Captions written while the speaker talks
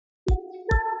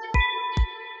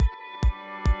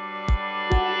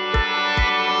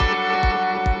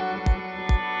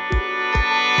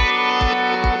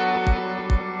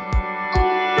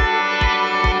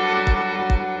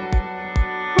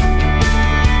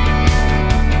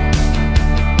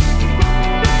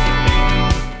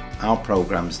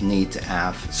programs need to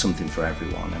have something for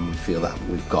everyone, and we feel that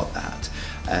we've got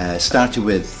that. Started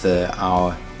with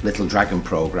our Little Dragon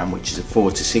program, which is a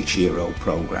 4 to 6 year old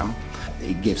program.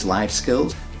 It gives life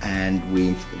skills, and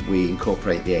we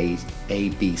incorporate the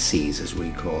ABCs, as we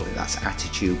call it. That's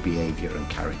attitude, behaviour and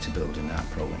character building in that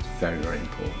program. It's very, very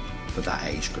important for that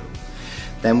age group.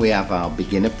 Then we have our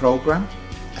beginner program,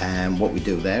 and what we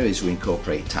do there is we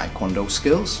incorporate taekwondo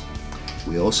skills.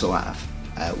 We also have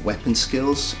weapon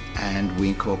skills, and we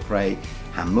incorporate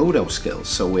handmudo skills.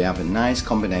 So we have a nice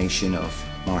combination of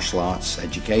martial arts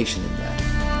education in there.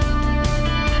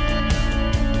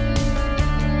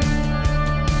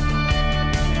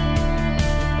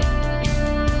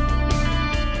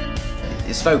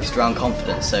 It's focused around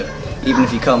confidence, so even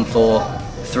if you come for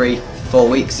 3-4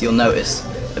 weeks, you'll notice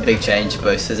a big change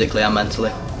both physically and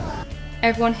mentally.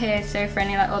 Everyone here is so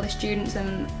friendly, like all the students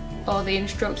and all the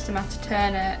instructors, the Master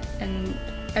Turner, and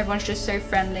everyone's just so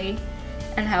friendly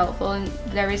and helpful, and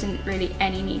there isn't really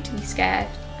any need to be scared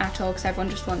at all because everyone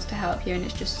just wants to help you, and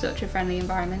it's just such a friendly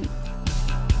environment.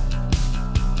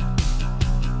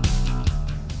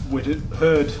 We'd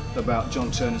heard about John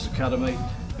Turner's Academy.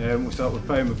 We thought we'd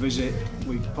pay him a visit.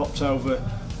 We popped over,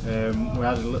 we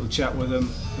had a little chat with them,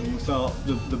 and we thought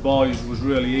the boys was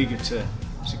really eager to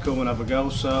come and have a go,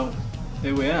 so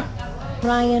here we are.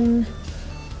 Ryan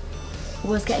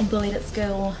was getting bullied at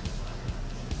school,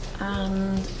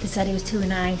 and they said he was too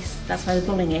nice, that's why they were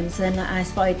bullying him. So then I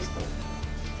spotted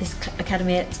this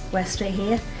academy at West Street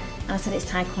here, and I said, it's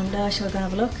Taekwondo, shall we go and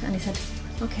have a look? And he said,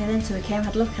 okay then, so we came,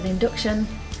 had a look, had an induction,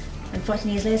 and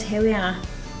 14 years later here we are.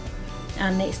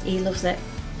 And he loves it,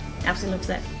 absolutely loves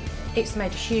it. It's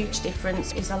made a huge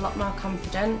difference. He's a lot more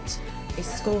confident. His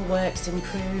schoolwork's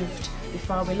improved.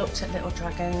 Before we looked at Little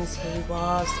Dragons, he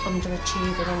was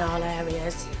underachieving in all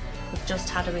areas. We've just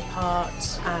had a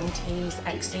report and he's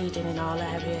exceeding in all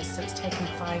areas, so it's taken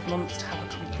 5 months to have a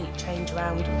complete change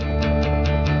around.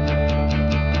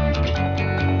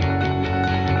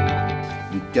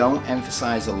 We don't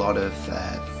emphasise a lot of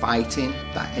fighting,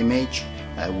 that image.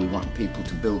 We want people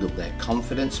to build up their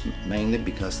confidence, mainly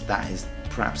because that is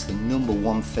perhaps the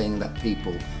 #1 thing that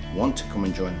people want to come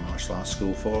and join a martial arts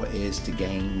school for, is to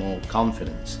gain more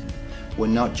confidence. We're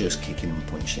not just kicking and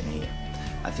punching here.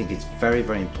 I think it's very,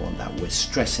 very important that we're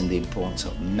stressing the importance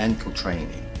of mental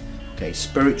training, okay,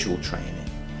 spiritual training,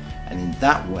 and in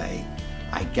that way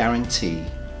I guarantee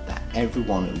that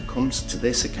everyone who comes to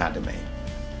this academy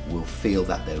will feel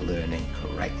that they're learning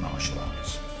correct martial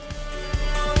arts.